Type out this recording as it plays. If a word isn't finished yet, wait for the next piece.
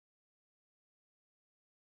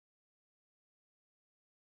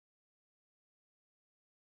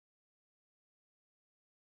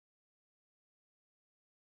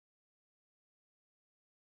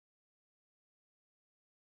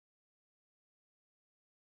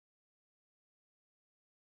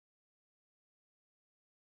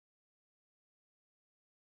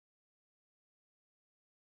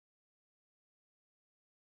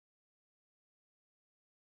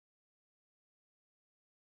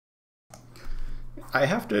I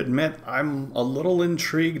have to admit, I'm a little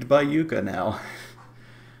intrigued by Yuka now.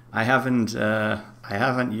 I haven't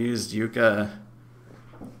used Yuka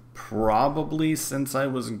probably since I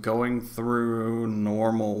was going through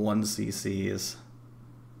normal 1cc's.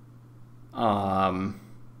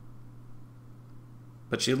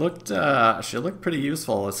 But she looked pretty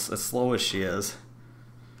useful as slow as she is.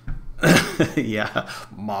 Yeah,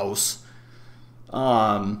 mouse.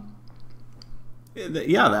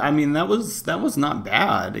 Yeah, I mean that was not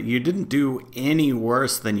bad. You didn't do any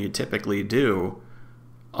worse than you typically do,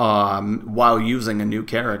 while using a new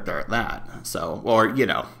character at that. So, or a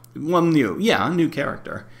new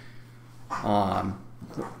character.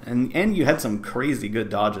 And you had some crazy good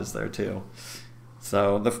dodges there too.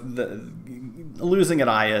 So the losing at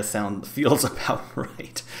Aya feels about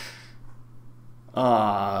right.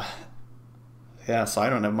 Yeah, so I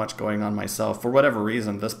don't have much going on myself. For whatever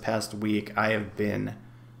reason, this past week I have been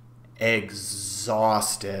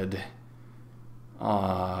exhausted.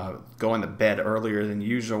 Going to bed earlier than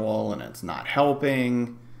usual, and it's not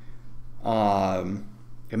helping.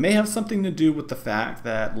 It may have something to do with the fact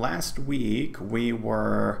that last week we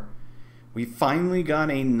finally got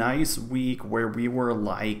a nice week where we were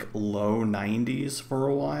like low 90s for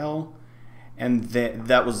a while, and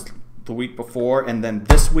that was the week before, and then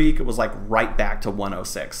this week it was like right back to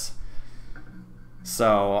 106.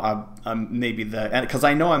 So maybe because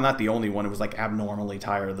I know I'm not the only one who was like abnormally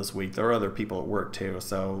tired this week. There are other people at work too,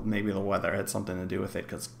 so maybe the weather had something to do with it.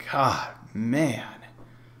 Because God, man,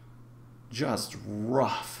 just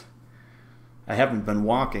rough. I haven't been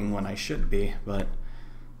walking when I should be, but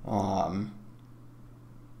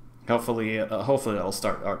hopefully it'll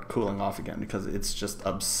start cooling off again because it's just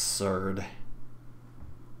absurd.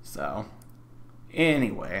 So,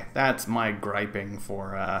 anyway, that's my griping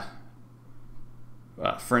for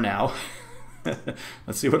now.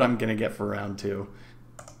 Let's see what I'm gonna get for round 2.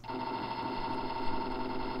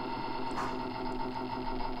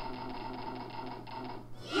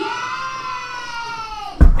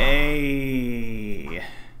 Hey,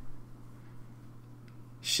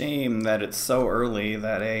 shame that it's so early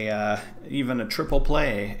that even a triple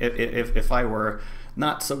play. If I were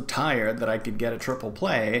not so tired that I could get a triple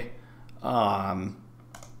play,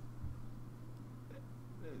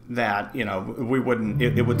 that, we wouldn't,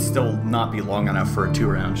 it would still not be long enough for a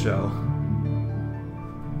 2-round show.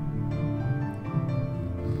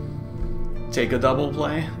 Take a double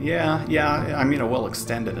play? Yeah, I mean, it will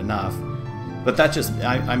extend it enough. But that just,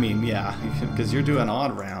 I mean, yeah, because you're doing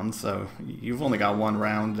odd rounds, so you've only got 1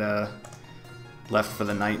 round left for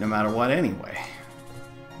the night no matter what anyway.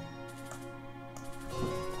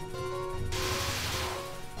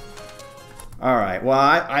 Alright,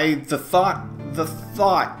 well, the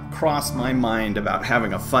thought crossed my mind about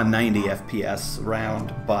having a fun 90 FPS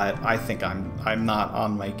round, but I think I'm not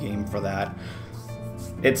on my game for that.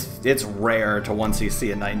 It's rare to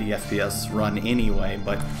 1cc a 90 FPS run anyway,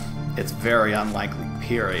 but it's very unlikely,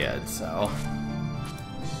 period, so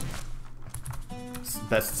it's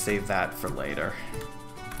best to save that for later.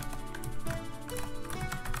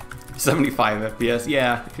 75 FPS,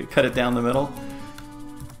 yeah, cut it down the middle.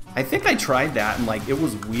 I think I tried that and like it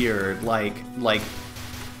was weird, like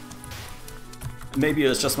maybe it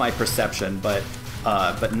was just my perception, but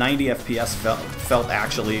 90 FPS felt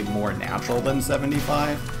actually more natural than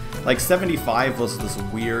 75. Like 75 was this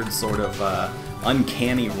weird sort of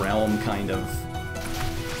uncanny realm kind of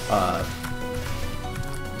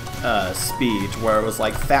speed where it was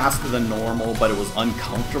like faster than normal, but it was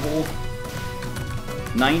uncomfortable.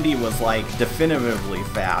 90 was like definitively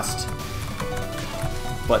fast,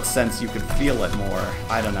 but since you could feel it more,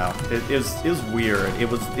 I don't know. It was weird. It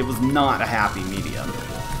was not a happy medium.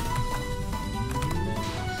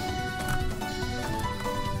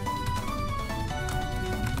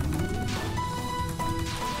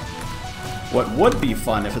 What would be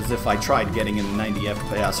fun is if I tried getting in 90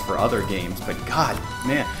 FPS for other games, but God,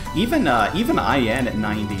 man, even IN at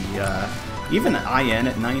 90, even IN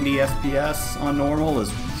at 90 FPS on normal is,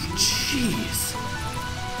 jeez.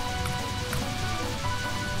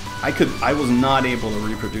 I was not able to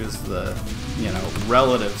reproduce the,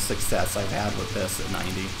 relative success I've had with this at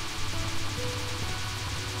 90.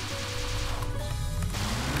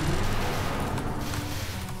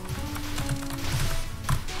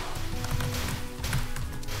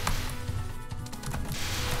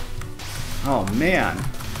 Oh man.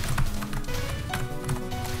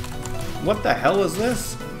 What the hell is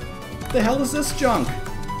this? The hell is this junk?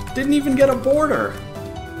 Didn't even get a border.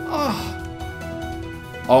 Oh.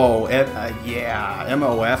 Oh, yeah,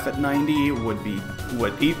 MOF at 90 would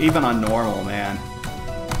even on normal, man.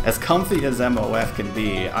 As comfy as MOF can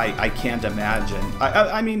be, I can't imagine.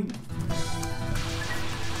 I mean,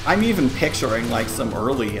 I'm even picturing like some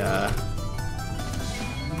early,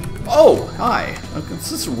 oh, hi. Let's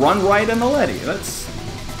just run right into Letty. That's...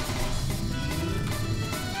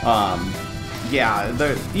 yeah,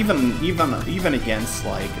 even against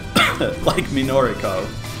like like Minoriko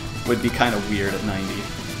would be kind of weird at 90.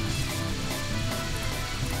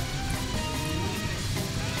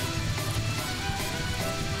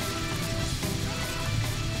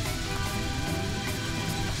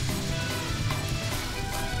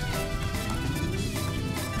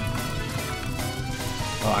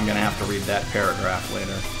 Oh, I'm gonna have to read that paragraph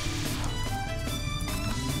later.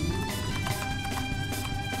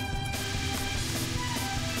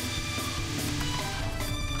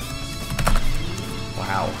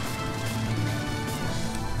 Wow.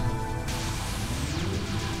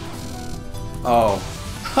 Oh.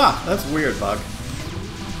 Ha! That's weird, Bug.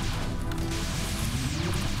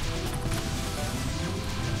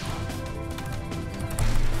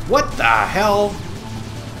 What the hell?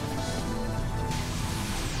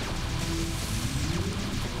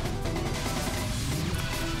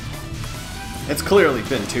 It's clearly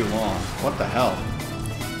been too long. What the hell?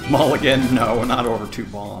 Mulligan? No, not over 2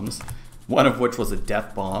 bombs. One of which was a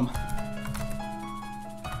death bomb.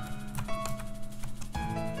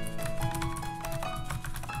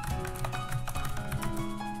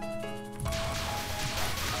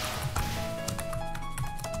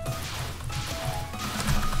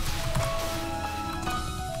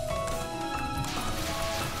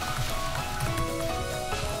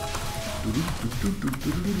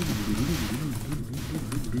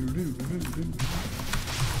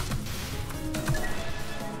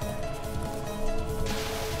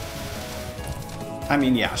 I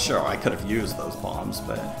mean, yeah, sure, I could have used those bombs,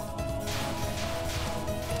 but...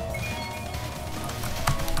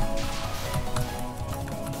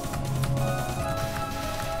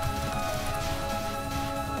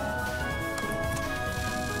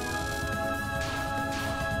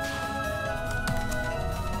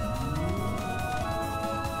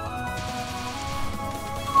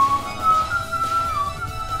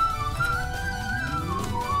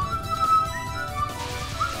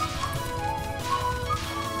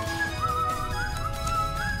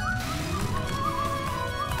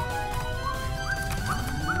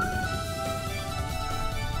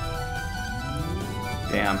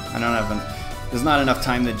 Damn, I don't have there's not enough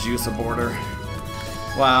time to juice a border.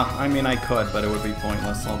 Well, I mean I could, but it would be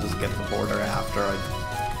pointless. I'll just get the border after I...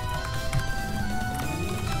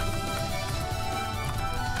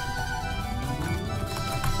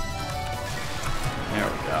 There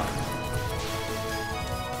we go.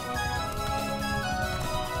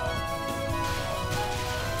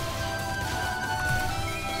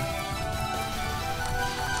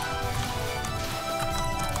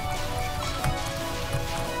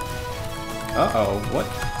 Uh-oh, what?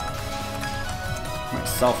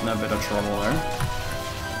 Myself in a bit of trouble there.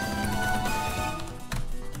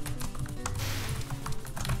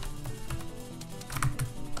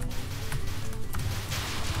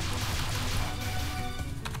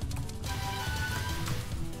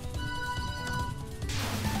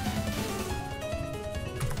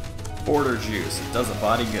 Border juice, it does a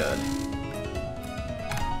body good.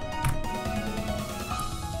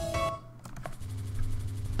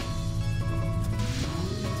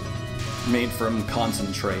 Made from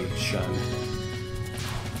concentration.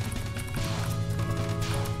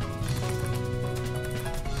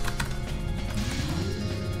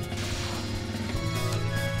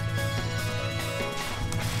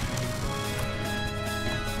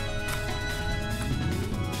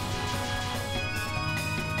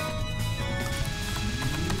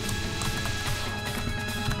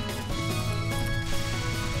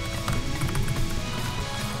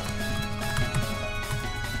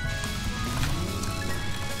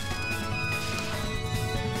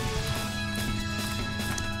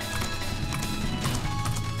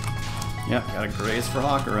 Yep, got a graze for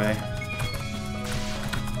Hakurai.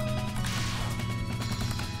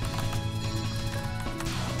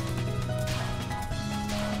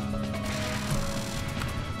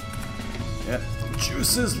 Yep,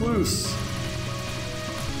 juice is loose.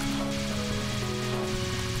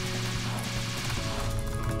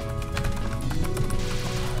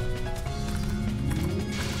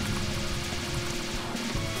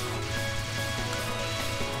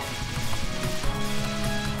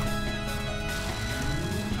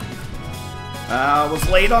 Was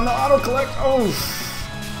late on the auto-collect. Oh!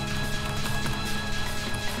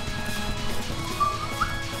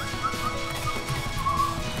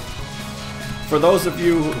 For those of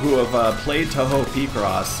you who have played Touhou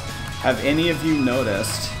Picross, have any of you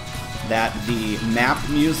noticed that the map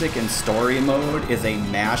music and story mode is a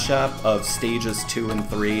mashup of stages 2 and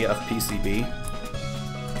 3 of PCB?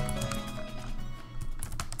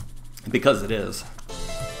 Because it is.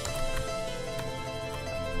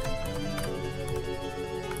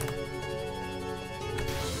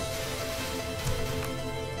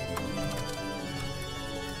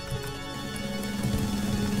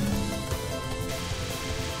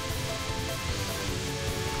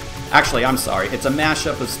 Actually, I'm sorry. It's a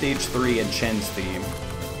mashup of Stage 3 and Chen's theme.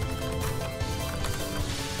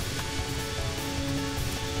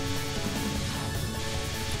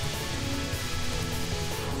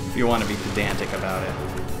 If you want to be pedantic about it.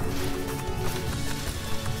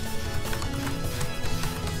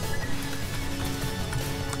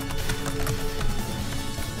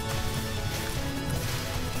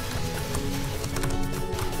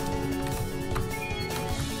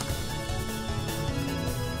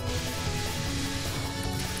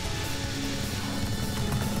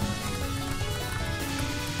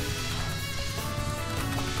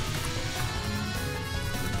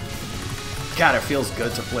 God, it feels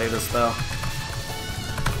good to play this, though.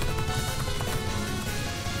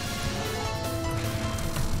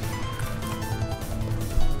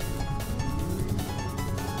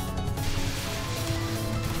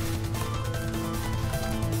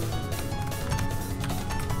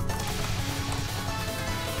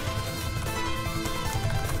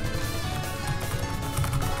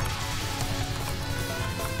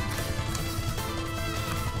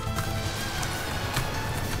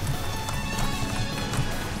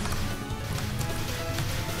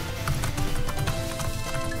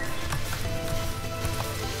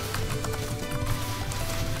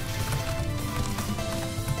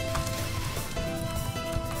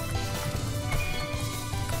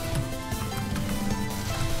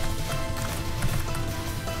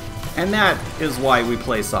 And that is why we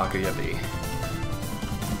play Sakuya V.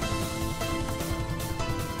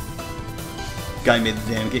 Guy made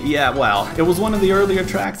the damn game. Yeah, well, it was one of the earlier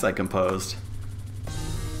tracks I composed.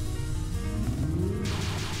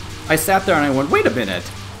 I sat there and I went, wait a minute.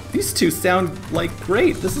 These two sound like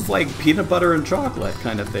great. This is like peanut butter and chocolate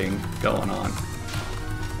kind of thing going on.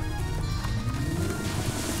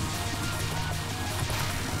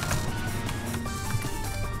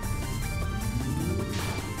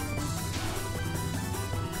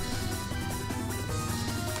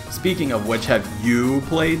 Speaking of which, have you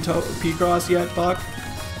played Picross yet, Buck?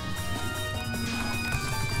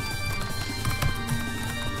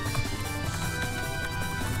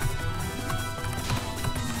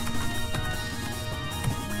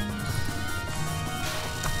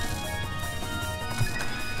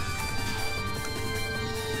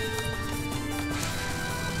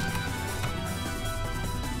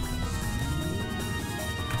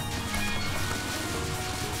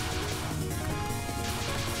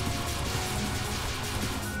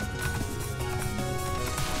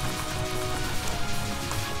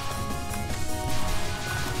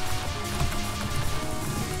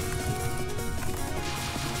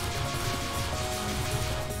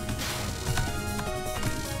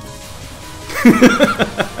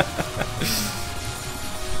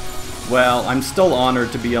 Well, I'm still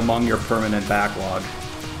honored to be among your permanent backlog.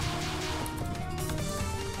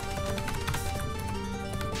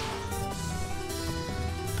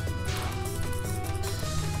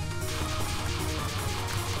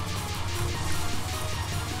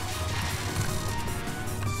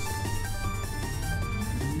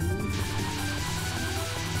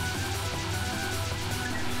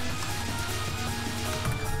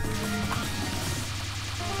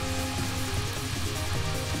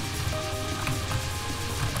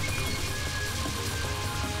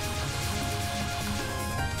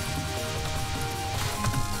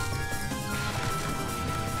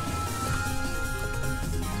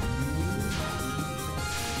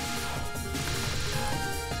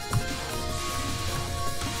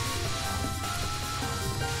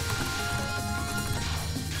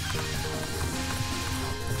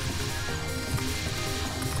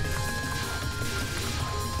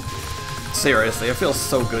 Seriously, it feels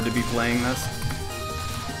so good to be playing this.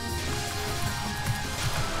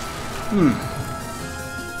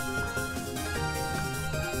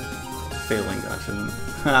 Failing gotcha.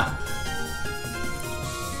 Ha.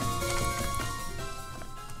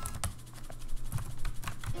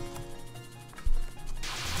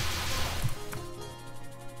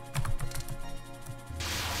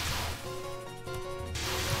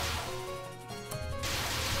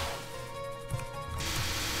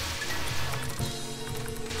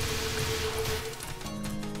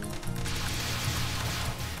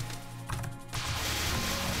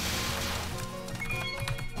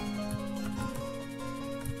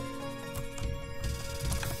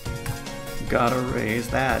 Gotta raise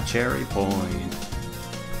that cherry point.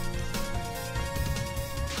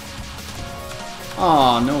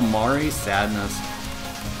 Aw, no Mari, sadness.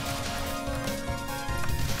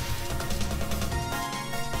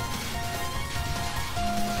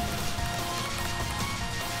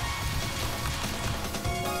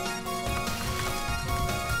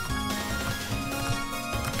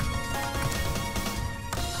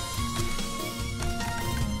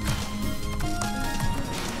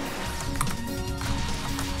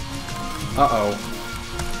 Uh-oh.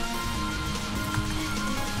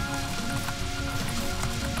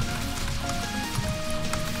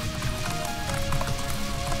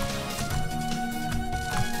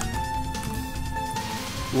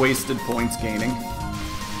 Wasted points gaining.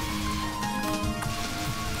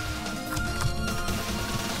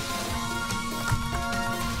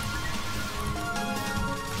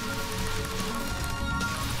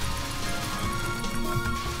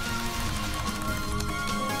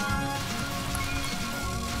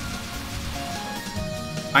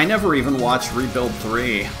 I never even watched Rebuild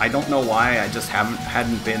 3. I don't know why. I just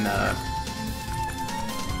hadn't been.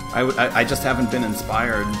 I just haven't been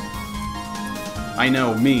inspired. I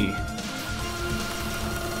know me.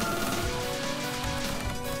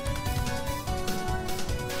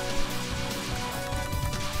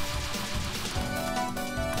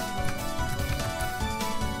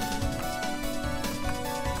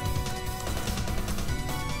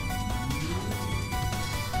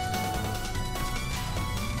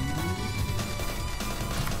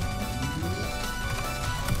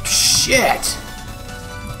 Shit!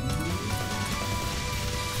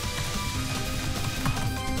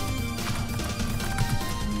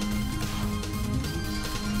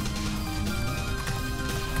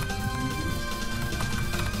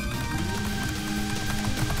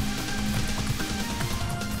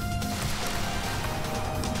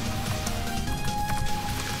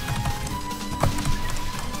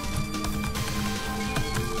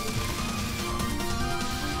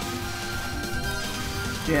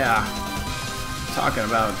 Yeah, talking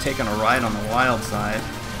about taking a ride on the wild side.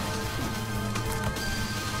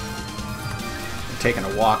 Taking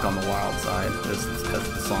a walk on the wild side, as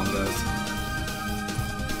the song goes.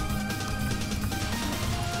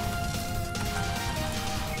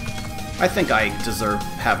 I think I deserve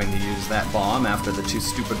having to use that bomb after the two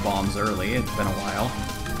stupid bombs early. It's been a while.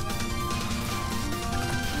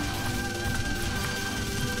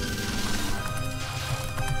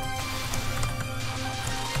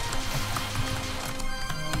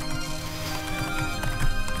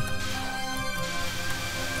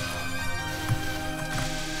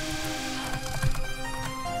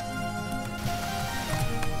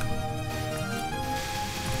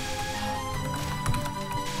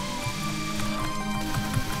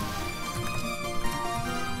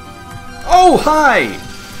 Oh, hi!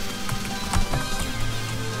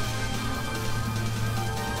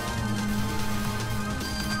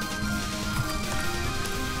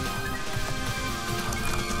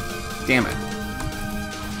 Damn it.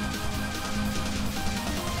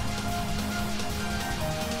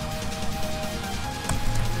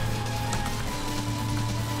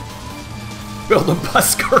 Build a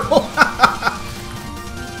bus girl.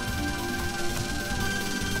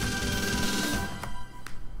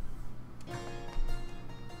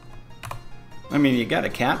 I mean, you got a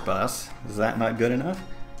cat bus. Is that not good enough?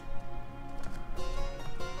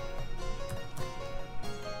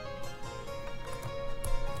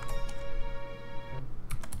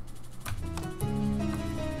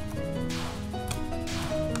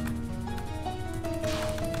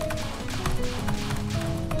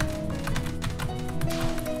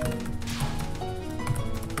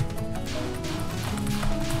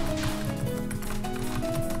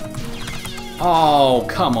 Oh,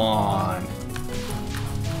 come on.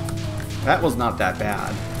 That was not that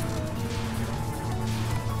bad.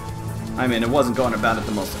 I mean, it wasn't going about it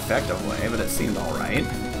the most effective way, but it seemed alright.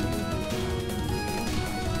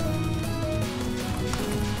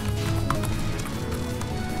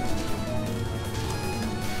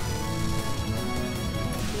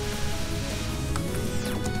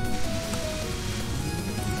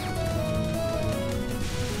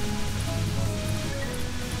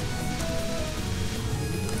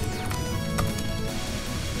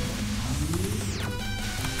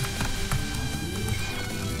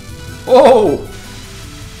 Oh!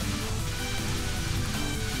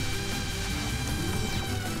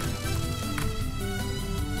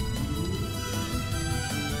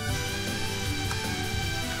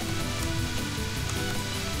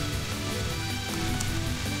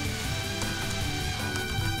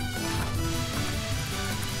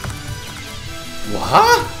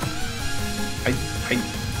 What?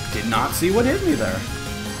 I did not see what hit me there.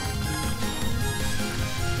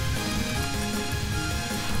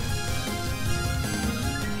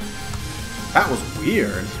 That was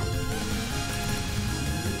weird.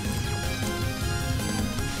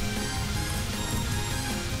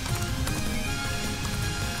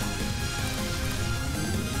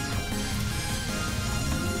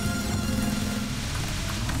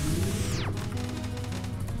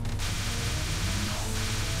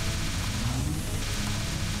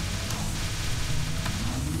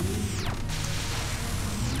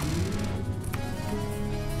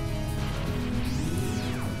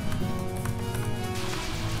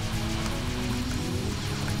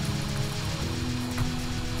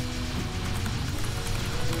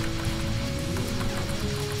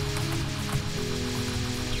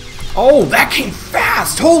 Oh, that came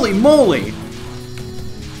fast! Holy moly!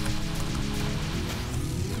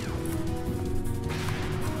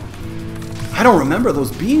 I don't remember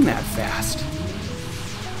those being that fast.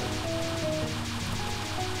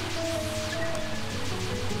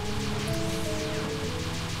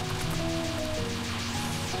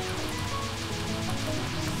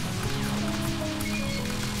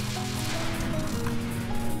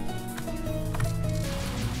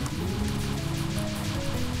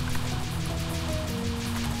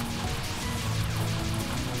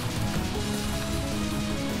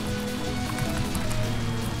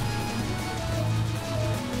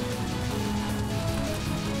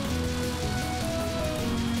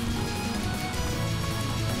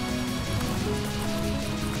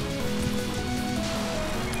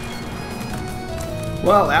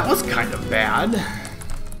 Well, that was kind of bad.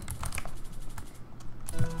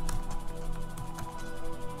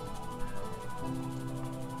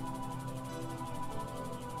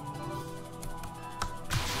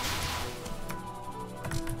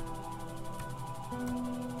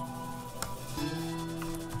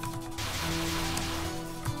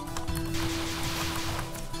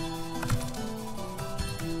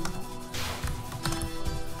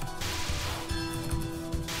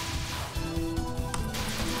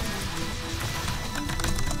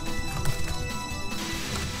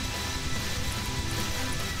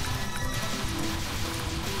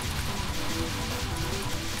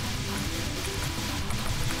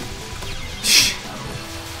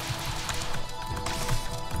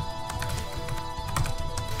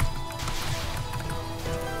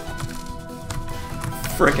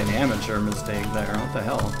 Frickin' amateur mistake there. What the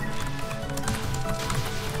hell?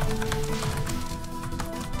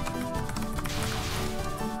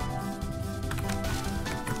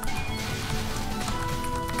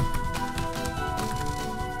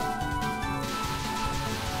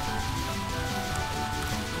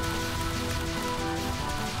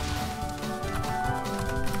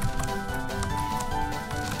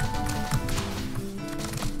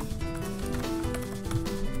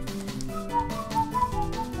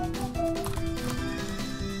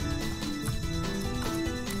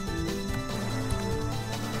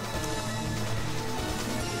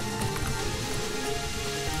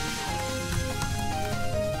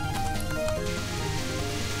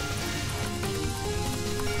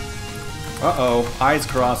 Uh-oh, eyes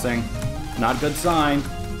crossing. Not good sign.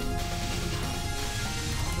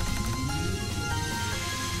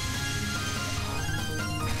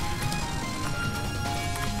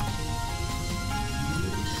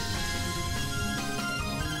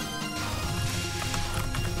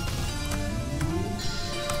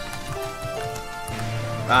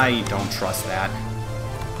 I don't trust that.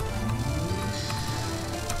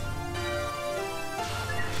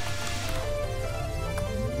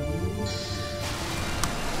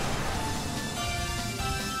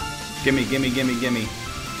 Gimme, gimme, gimme, gimme.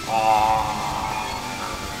 Aww.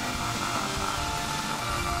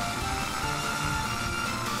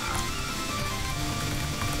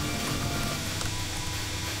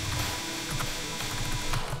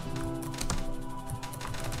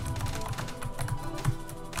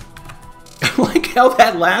 I like how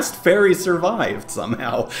that last fairy survived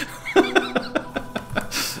somehow.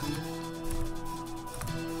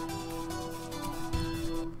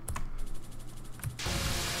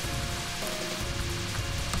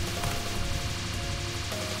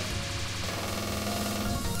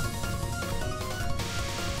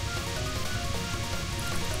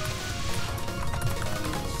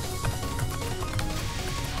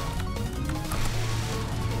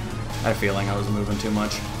 I had a feeling I was moving too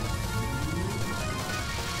much.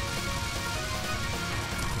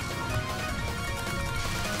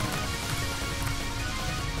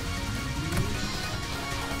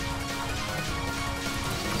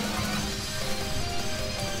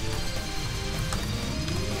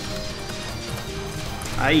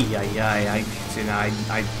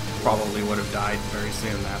 I probably would have died very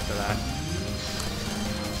soon after that.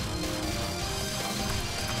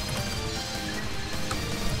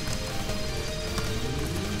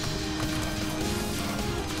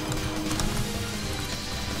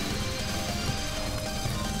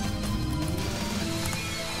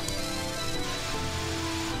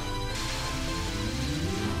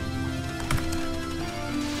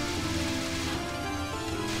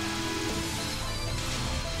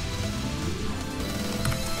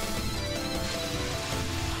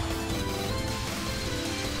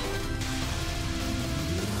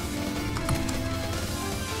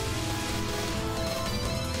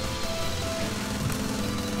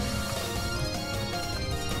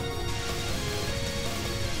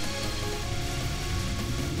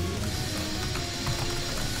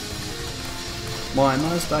 Why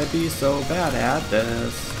must I be so bad at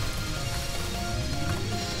this?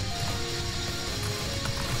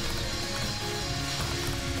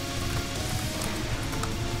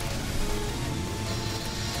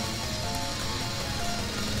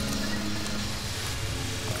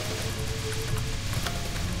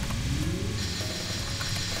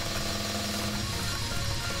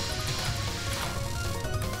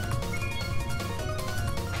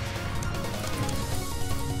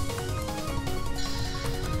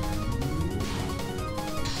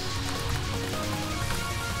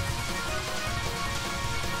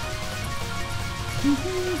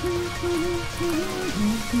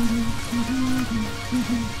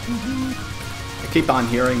 I keep on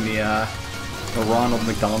hearing the Ronald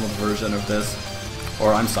McDonald version of this.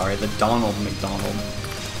 Or, I'm sorry, the Donald McDonald.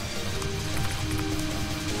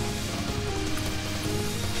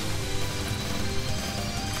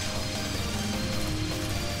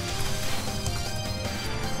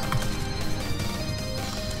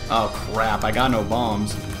 Oh crap, I got no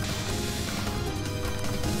bombs.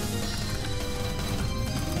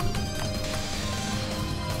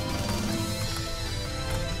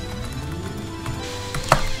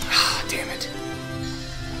 Damn it.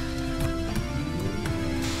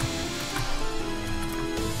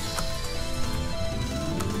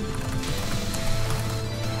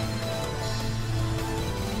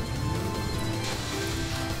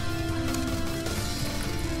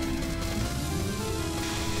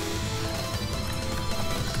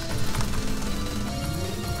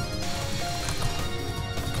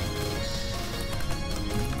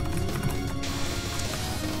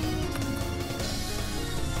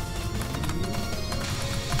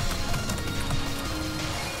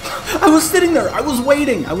 I was sitting there, I was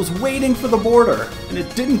waiting for the border, and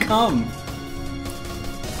it didn't come.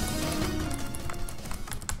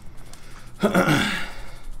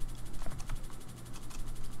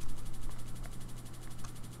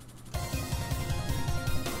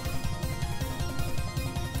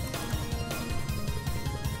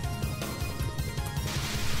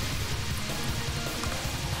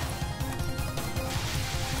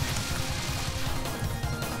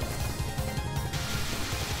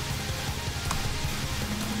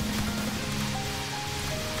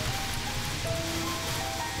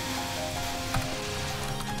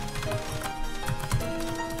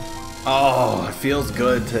 Oh, it feels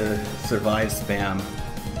good to survive spam.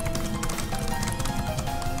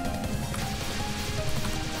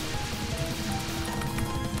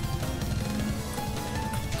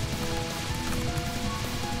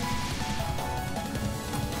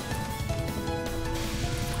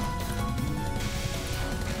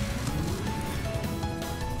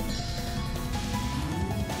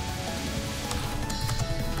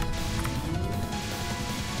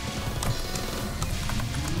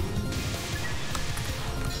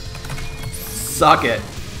 Suck it.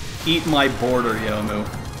 Eat my border, Yomu.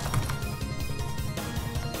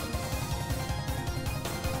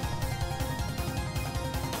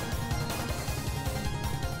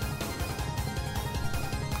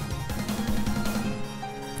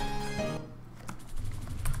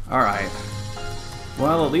 Alright.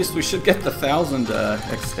 Well, at least we should get the 1,000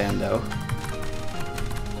 extendo.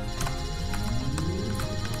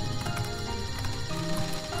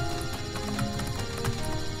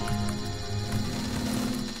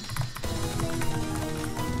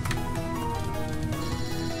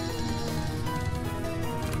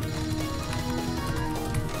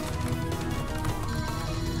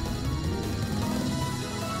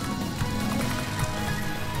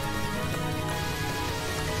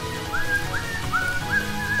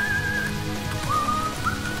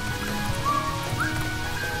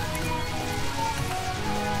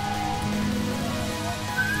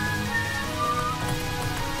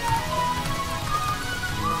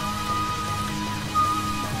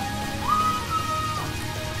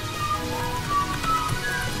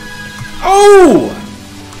 Ooh!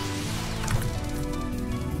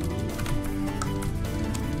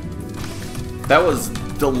 That was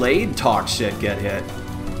delayed talk shit get hit.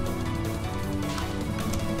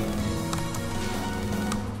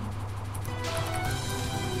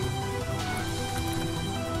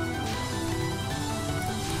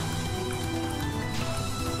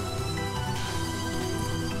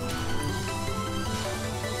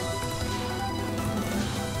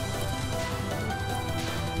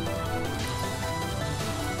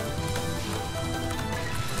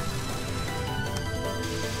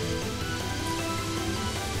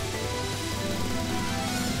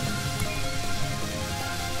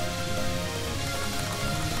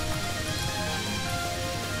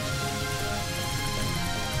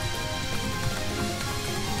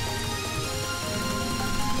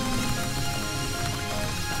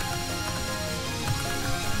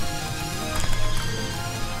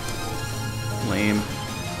 Lame.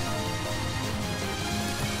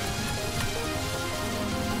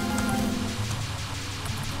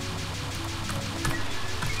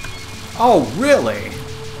 Oh, really?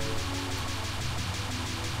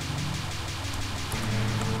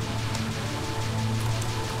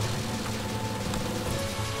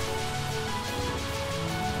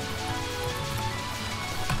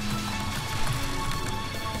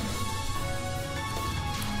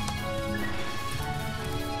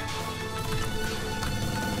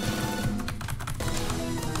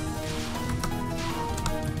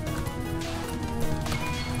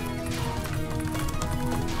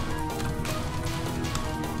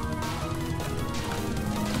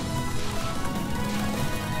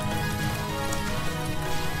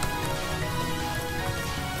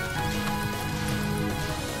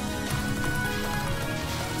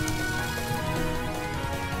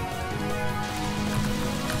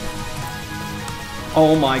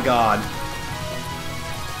 Oh my god.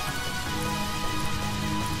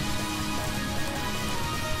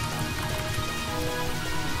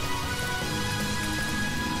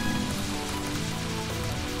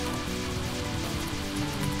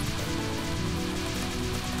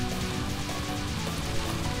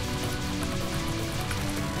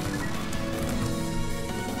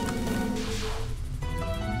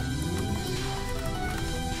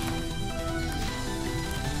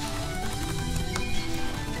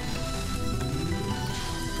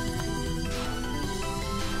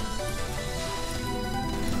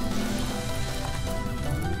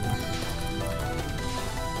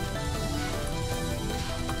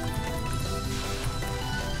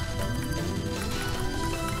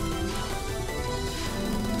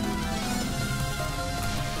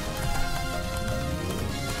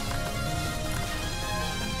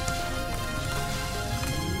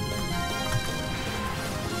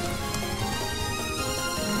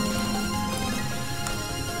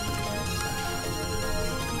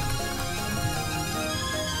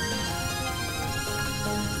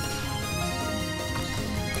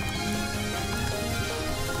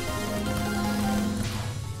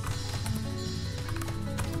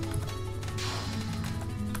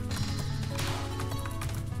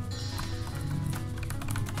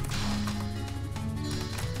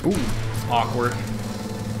 Ooh, awkward.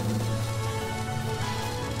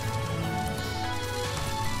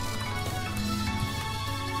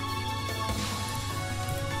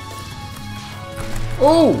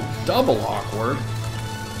 Oh, double awkward.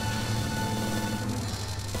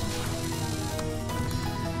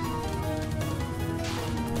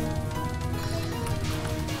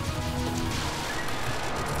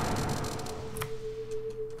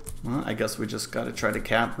 Well, I guess we just gotta try to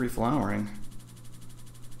cap reflowering.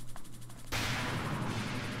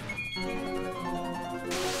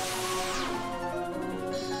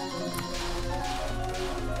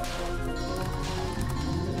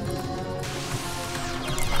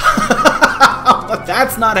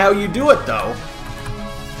 That's not how you do it, though.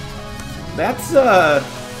 That's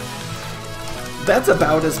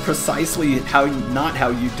about as precisely not how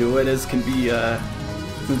you do it as can be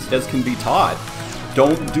taught.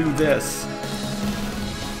 Don't do this.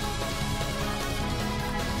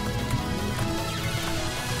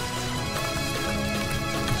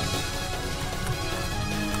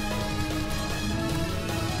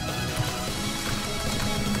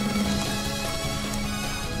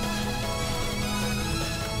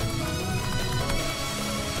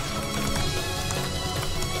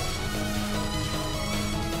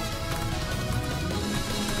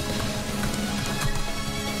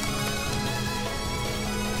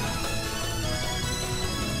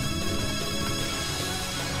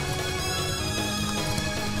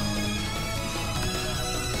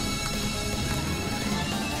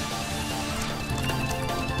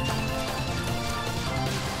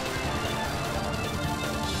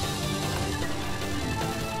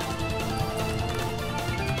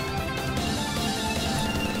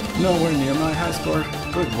 Nowhere near my high score.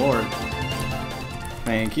 Good lord.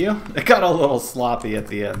 Thank you. It got a little sloppy at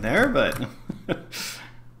the end there, but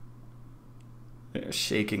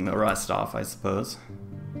shaking the rust off, I suppose.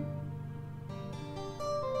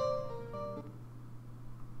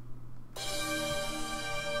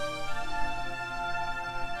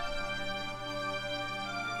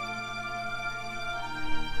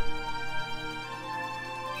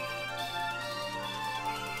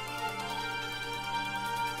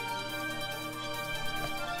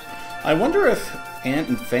 I wonder if Ant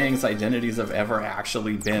and Fang's identities have ever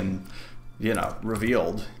actually been, you know,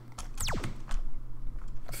 revealed.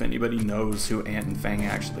 If anybody knows who Ant and Fang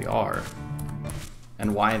actually are,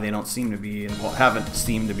 and why they don't seem to be haven't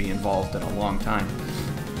seemed to be involved in a long time.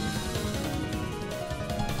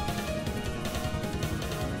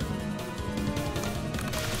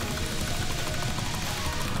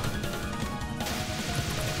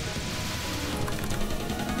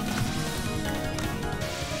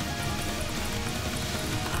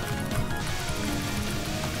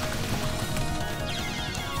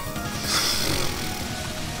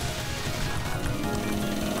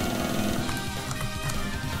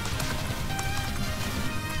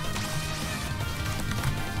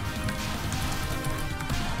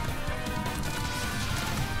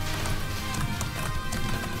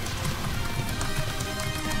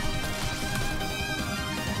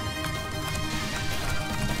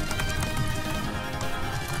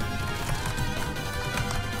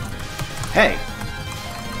 Hey!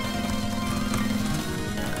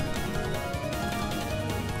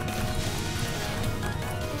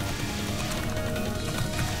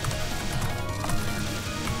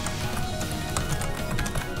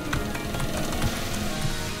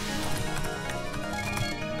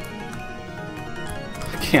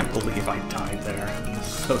 I can't believe I died there.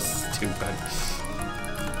 So stupid.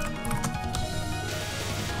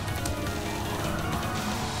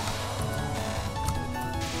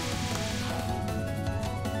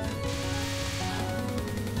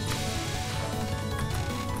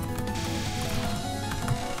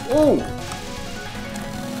 Oh!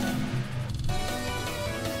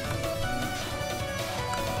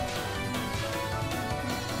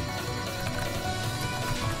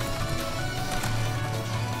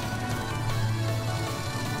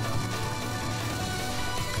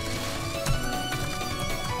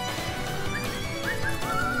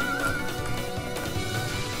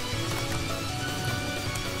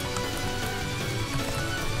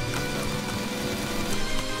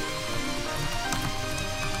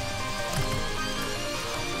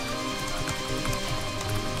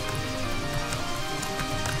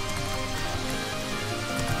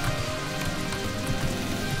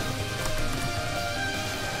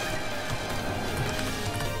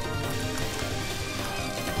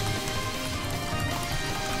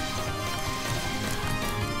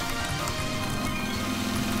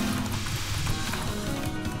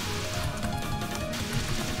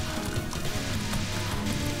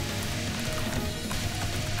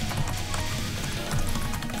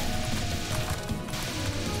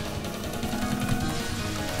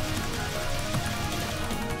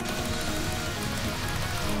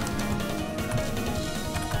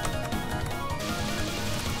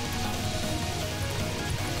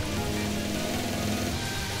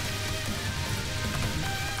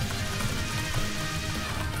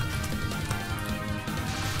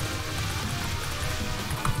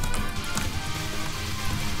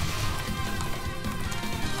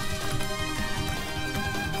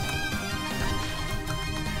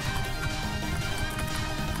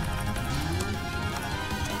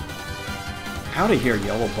 Out of here,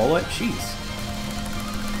 Yellow Bullet. Jeez.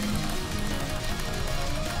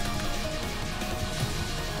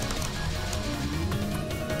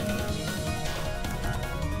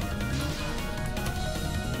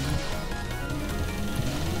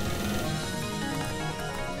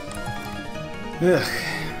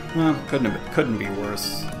 Ugh. Well, couldn't be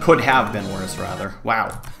worse. Could have been worse, rather.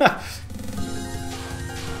 Wow.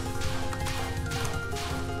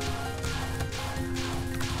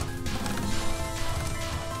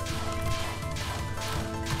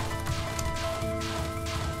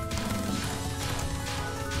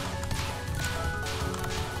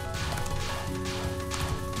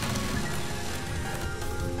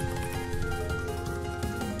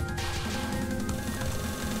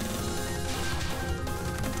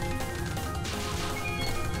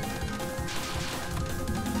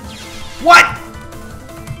 What?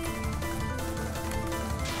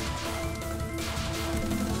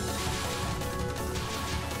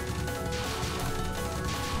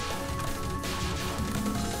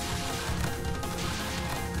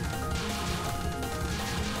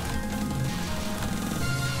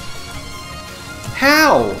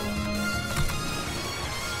 How?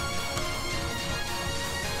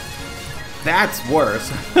 That's worse.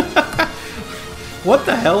 What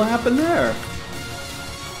the hell happened there?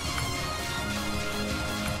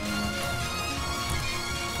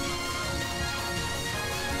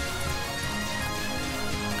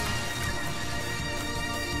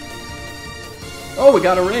 Oh, we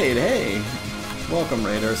got a raid. Hey. Welcome,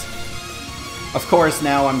 raiders. Of course,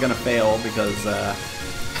 now I'm gonna fail because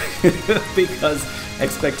because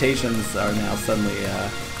expectations are now suddenly a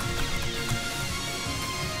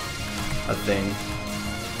thing.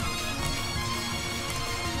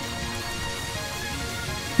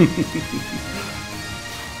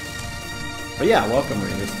 But yeah, welcome,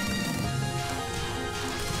 raiders.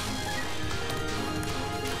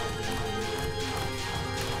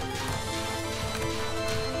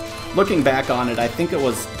 Looking back on it, I think it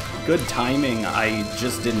was good timing. I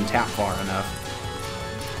just didn't tap far enough.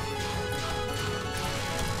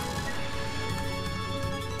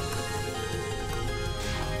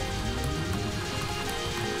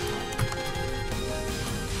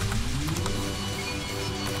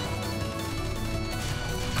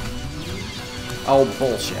 Oh,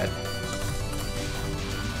 bullshit.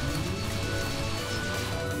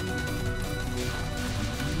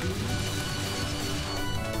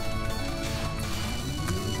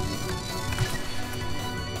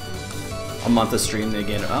 A month of stream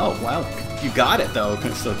again. Oh, wow. You got it, though,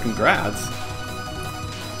 so congrats.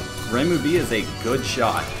 Reimu B is a good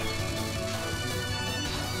shot.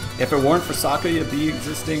 If it weren't for Sakuya B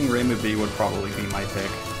existing, Reimu B would probably be my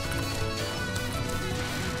pick.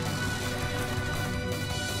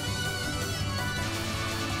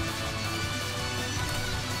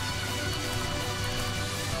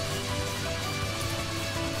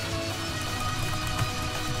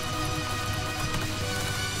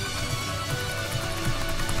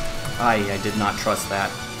 I did not trust that.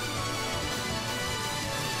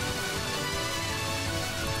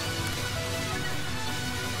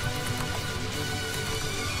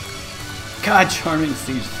 God, Charming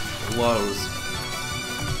Siege blows.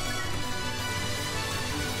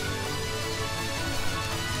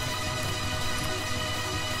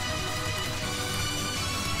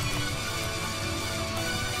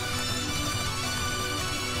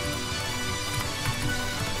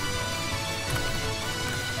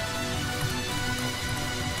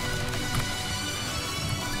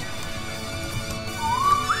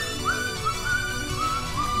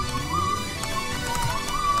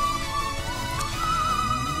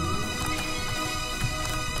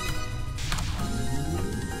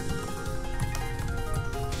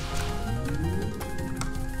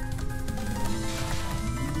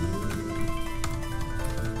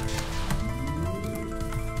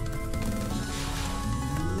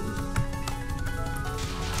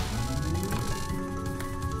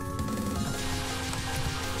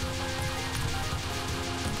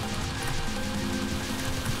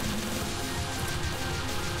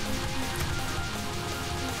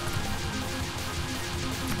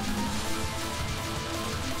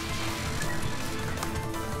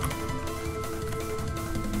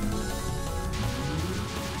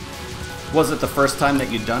 Was it the first time that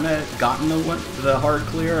you'd done it, gotten the hard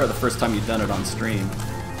clear, or the first time you'd done it on stream?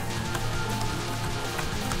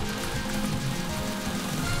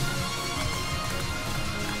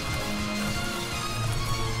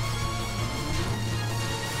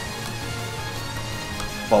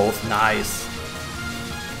 Both, nice.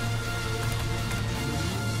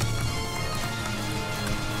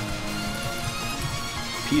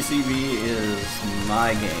 PCB is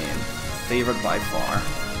my game, favorite by far.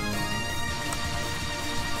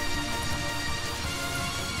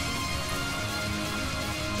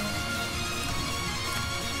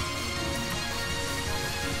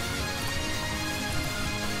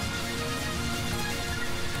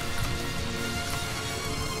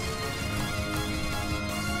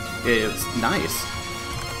 It's nice.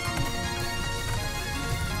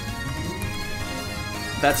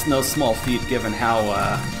 That's no small feat given how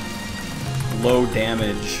low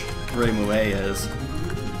damage Reimu A is.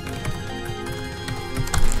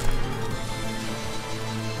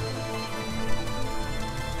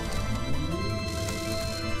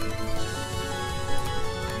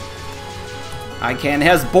 I can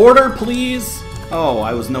has border, please. Oh,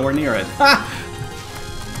 I was nowhere near it. Ha!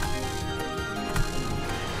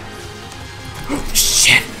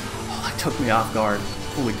 Shit! Oh, that took me off guard.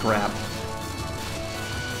 Holy crap.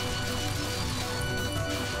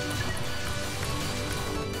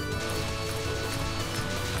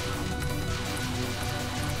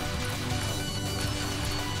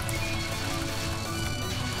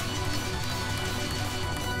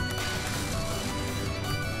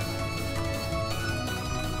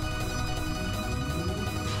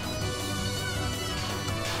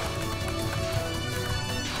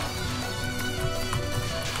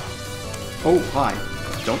 Oh, hi.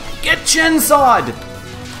 Don't get chainsawed!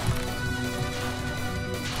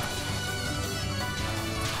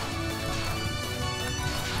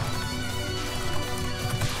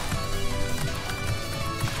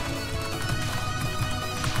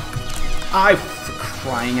 For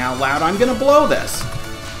crying out loud, I'm gonna blow this!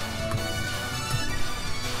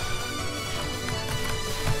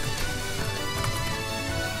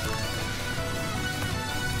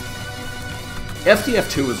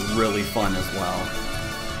 FTF2 is really fun as well.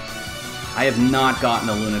 I have not gotten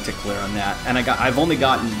a lunatic clear on that, and I've only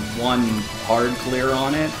gotten one hard clear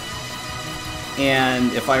on it.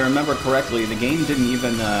 And if I remember correctly, the game didn't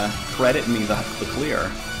even credit me the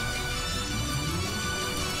clear.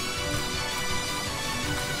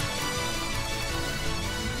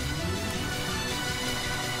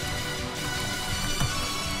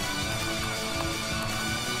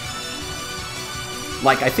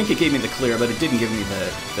 Like, I think it gave me the clear, but it didn't give me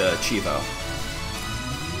the Chivo.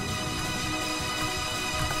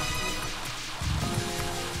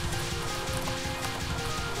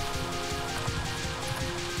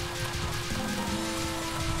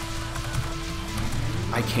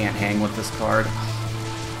 I can't hang with this card.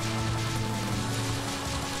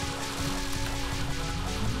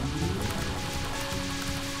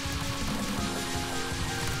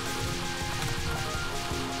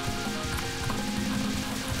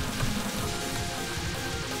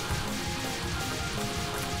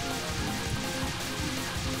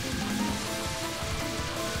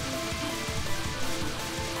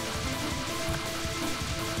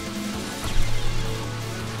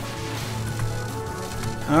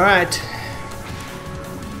 Alright.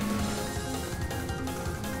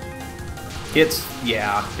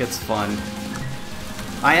 It's fun.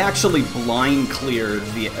 I actually blind cleared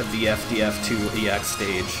the FDF2 EX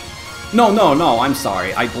stage. No, I'm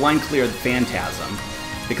sorry. I blind cleared Phantasm,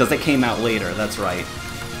 because they came out later, that's right.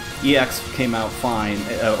 EX came out fine,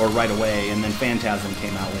 or right away, and then Phantasm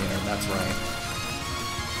came out later, that's right.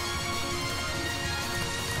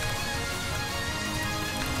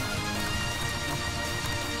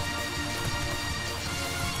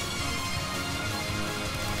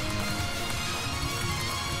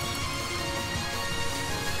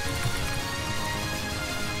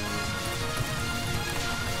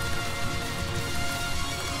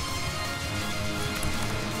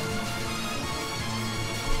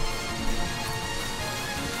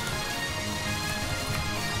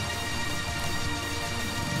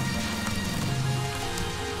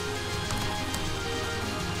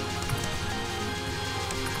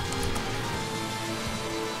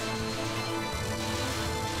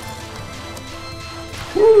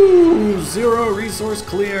 Woo! 0 resource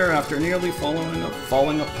clear after nearly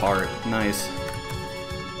falling apart. Nice.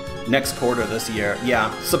 Next quarter this year.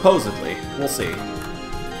 Yeah, supposedly. We'll see.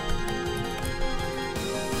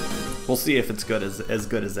 We'll see if it's good as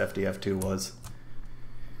good as FDF2 was.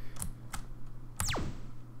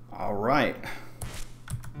 Alright.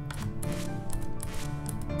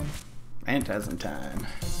 Phantasm time.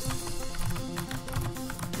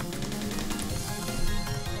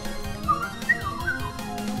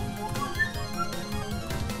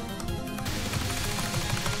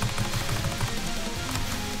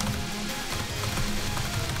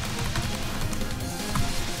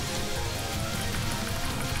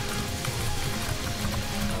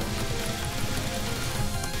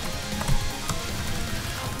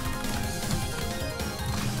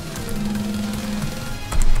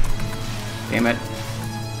 Damn it.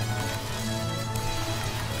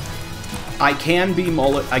 I can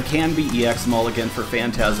be EX Mulligan for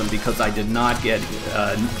Phantasm because I did not get,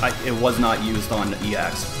 it was not used on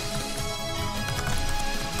EX.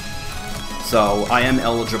 So I am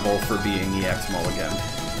eligible for being EX Mulligan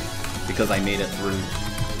because I made it through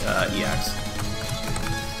EX.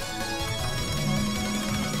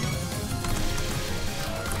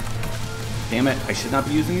 Damn it, I should not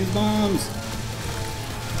be using these bombs.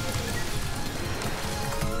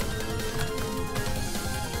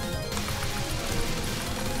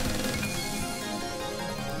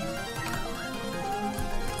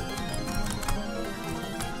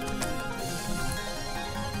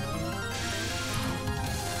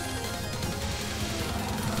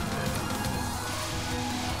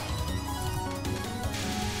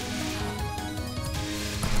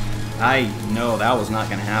 I know that was not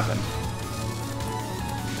going to happen.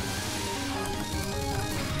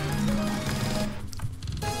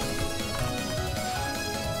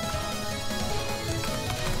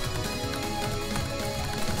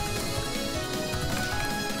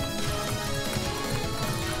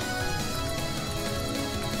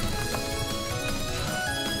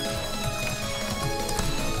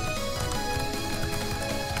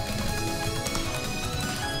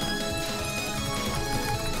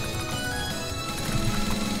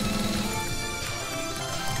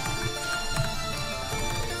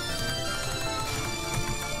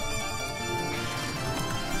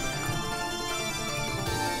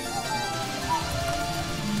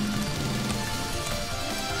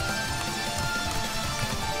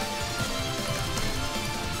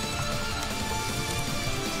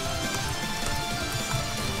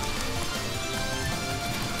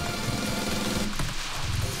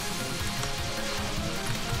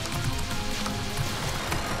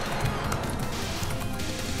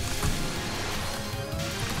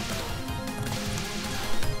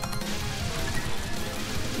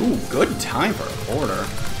 Ooh, good time for a quarter.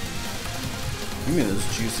 Give me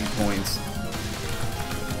those juicy points.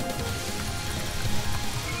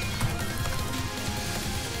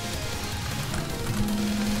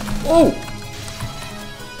 Oh!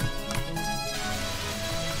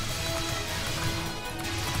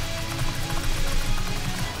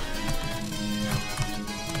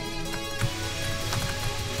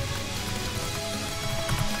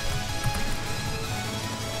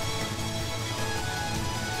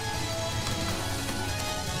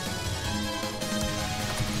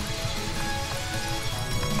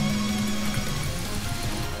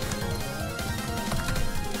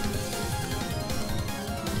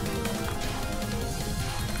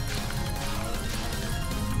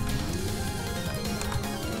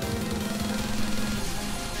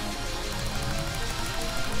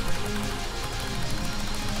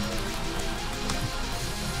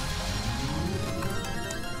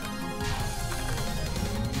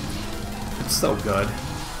 So good.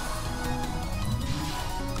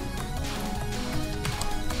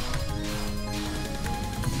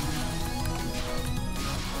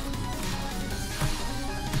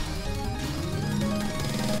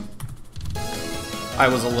 I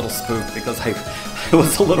was a little spooked because I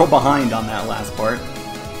was a little behind on that last part.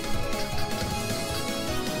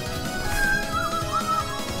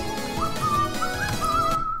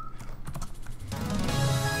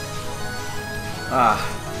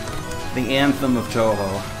 Ah. The anthem of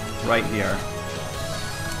Touhou, right here.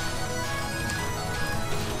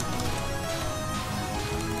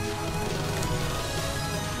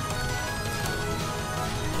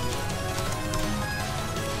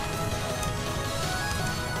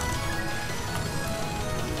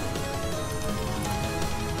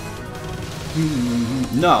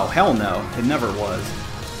 No, hell no, it never was.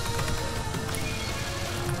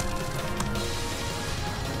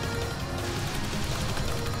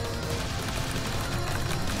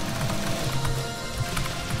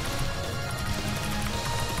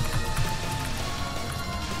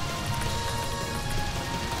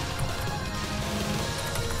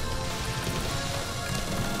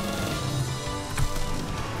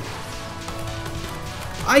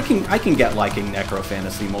 I can get liking Necro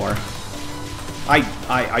Fantasy more.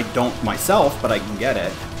 I don't myself, but I can get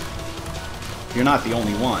it. You're not the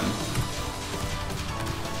only one.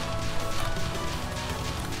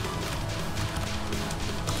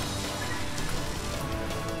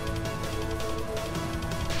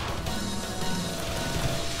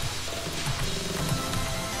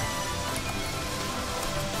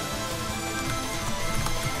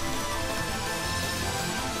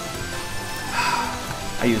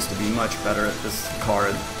 I used to be much better at this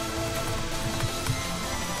card.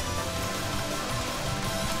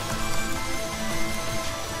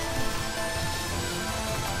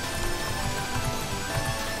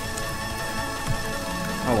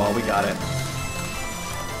 Oh well, we got it.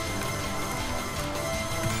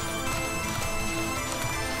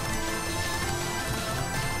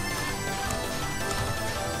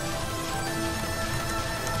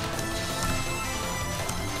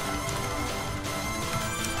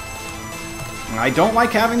 I don't like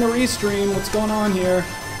having the restream. What's going on here?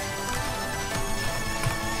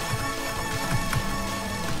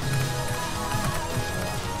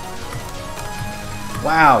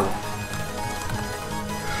 Wow.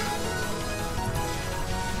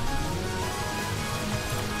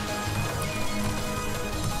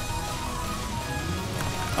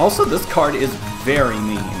 Also, this card is very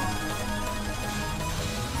mean.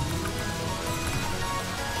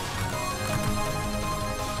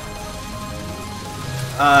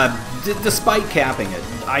 Despite capping it,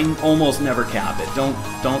 I almost never cap it. Don't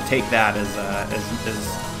take that as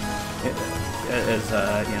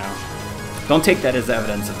you know. Don't take that as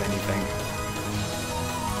evidence of anything.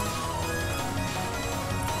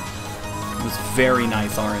 It was very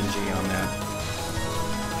nice RNG on that.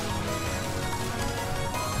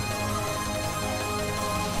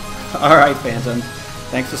 All right, Phantom.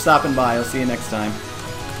 Thanks for stopping by. I'll see you next time.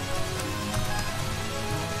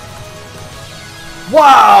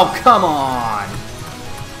 Wow, come on!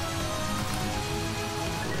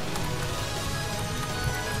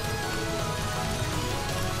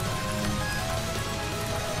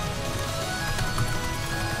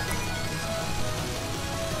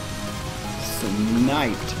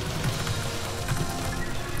 Sniped.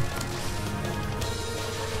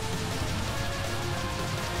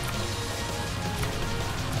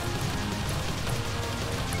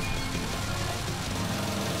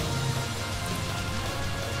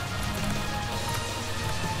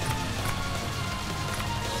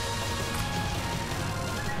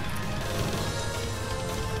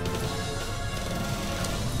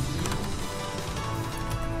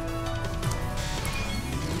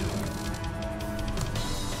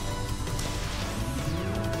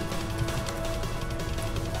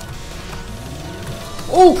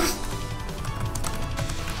 Oh!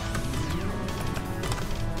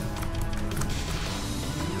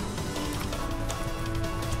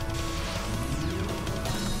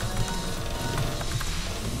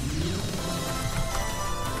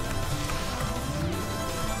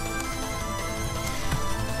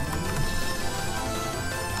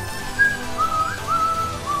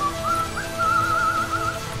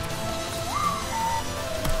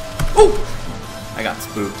 Oh! I got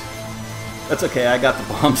spooked. That's okay, I got the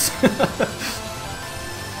bombs.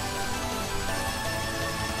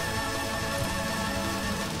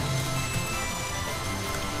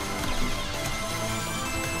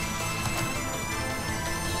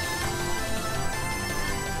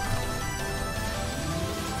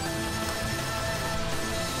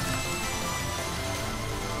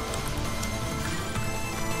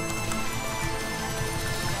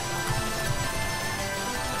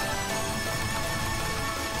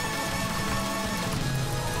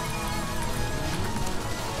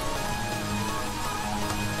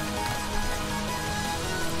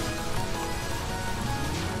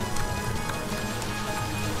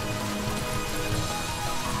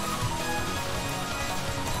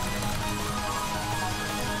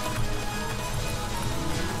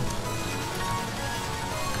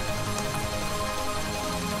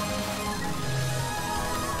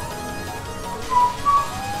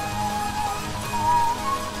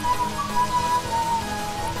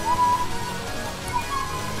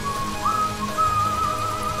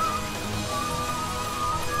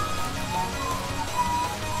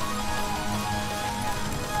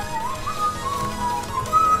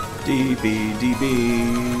 DB, DB.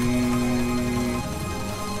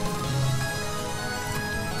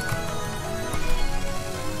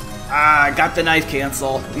 Ah, I got the knife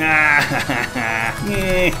cancel.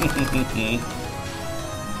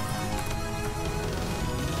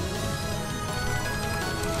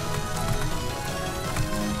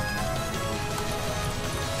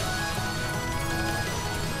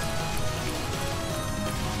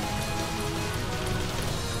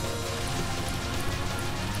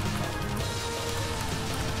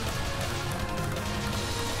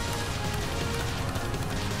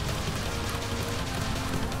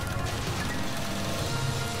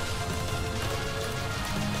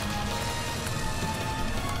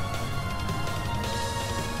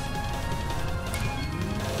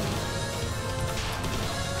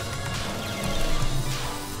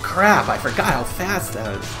 Crap, I forgot how fast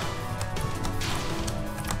that was.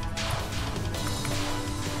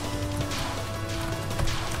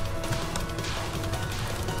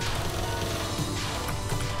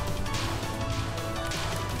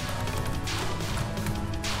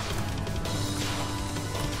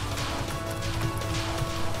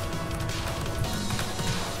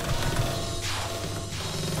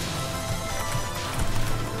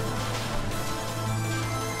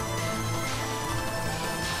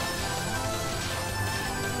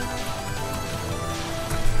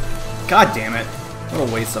 God damn it. What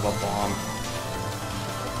a waste of a bomb.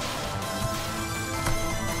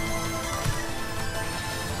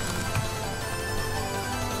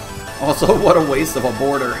 Also, what a waste of a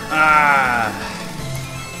border. Ah.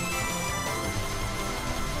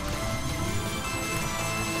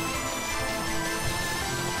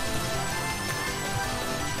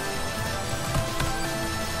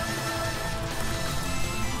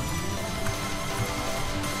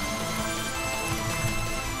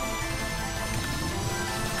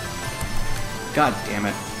 God damn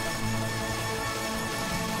it.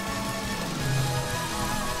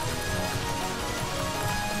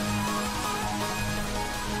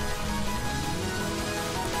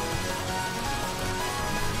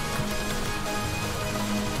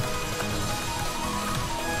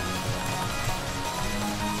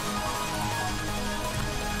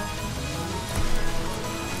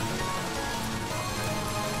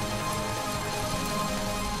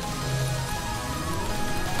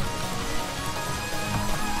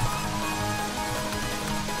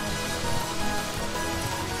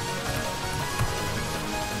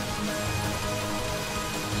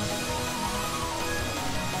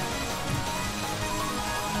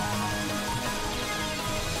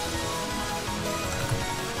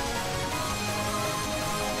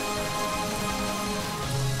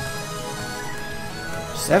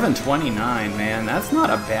 $729, man, that's not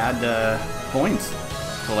a bad points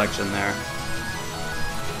collection there.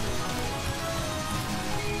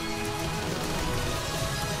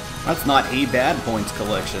 That's not a bad points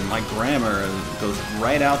collection. My grammar goes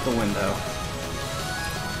right out the window.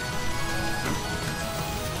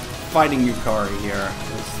 Fighting Yukari here.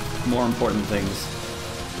 There's more important things.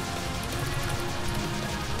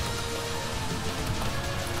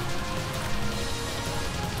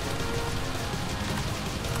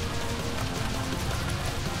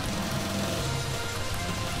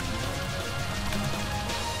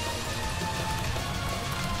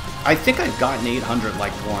 I think I've gotten 800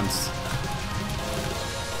 like once.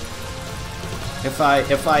 If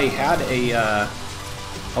I had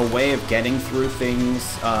a way of getting through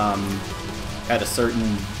things at a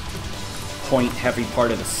certain point heavy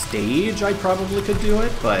part of the stage, I probably could do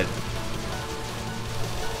it, but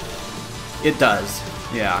it does.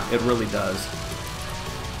 Yeah, it really does.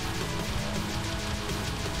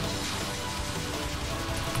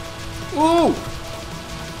 Ooh!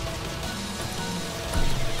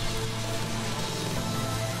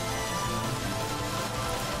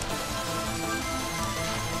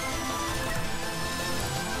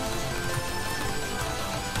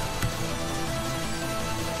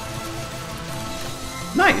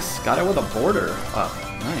 Nice! Got it with a border up.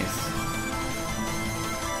 Nice.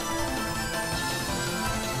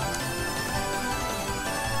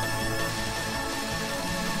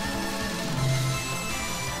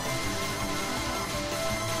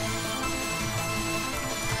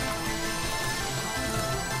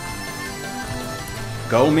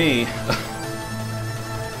 Go me.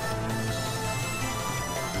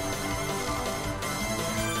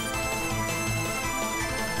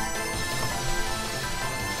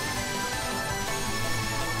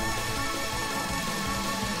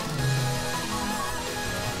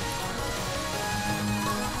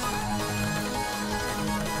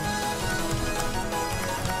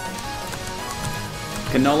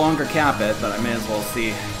 Can no longer cap it, but I may as well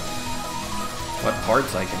see what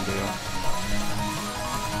parts I can do.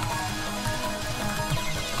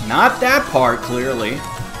 Not that part, clearly.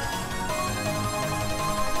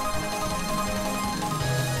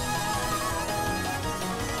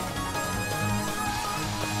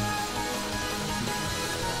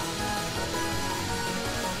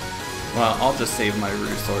 Well, I'll just save my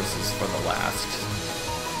resources for the last.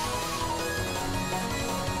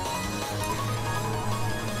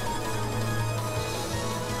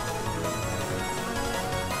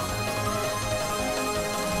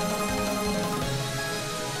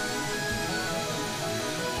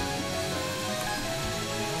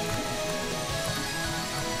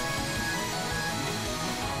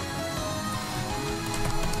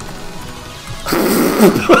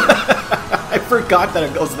 I forgot that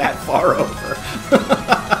it goes that far over.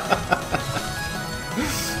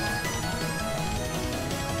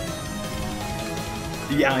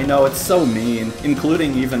 Yeah, I know, it's so mean.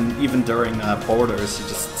 Including even during borders, she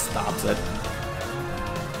just stops it.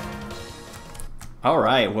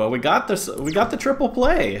 Alright, well we got this, we got the triple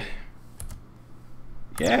play.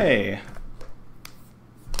 Yay.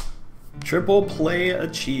 Triple play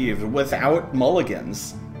achieved without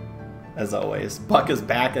mulligans. As always. Buck is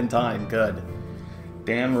back in time. Good.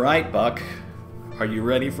 Damn right, Buck. Are you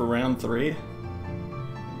ready for round 3?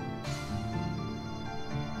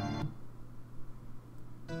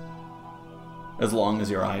 As long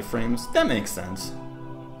as your iframes. That makes sense.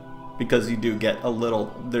 Because you do get a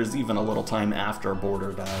little... There's even a little time after a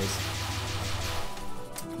border dies.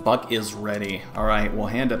 Buck is ready. Alright, we'll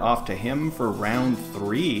hand it off to him for round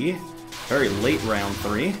 3. Very late round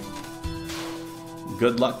 3.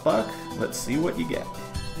 Good luck, Buck. Let's see what you get.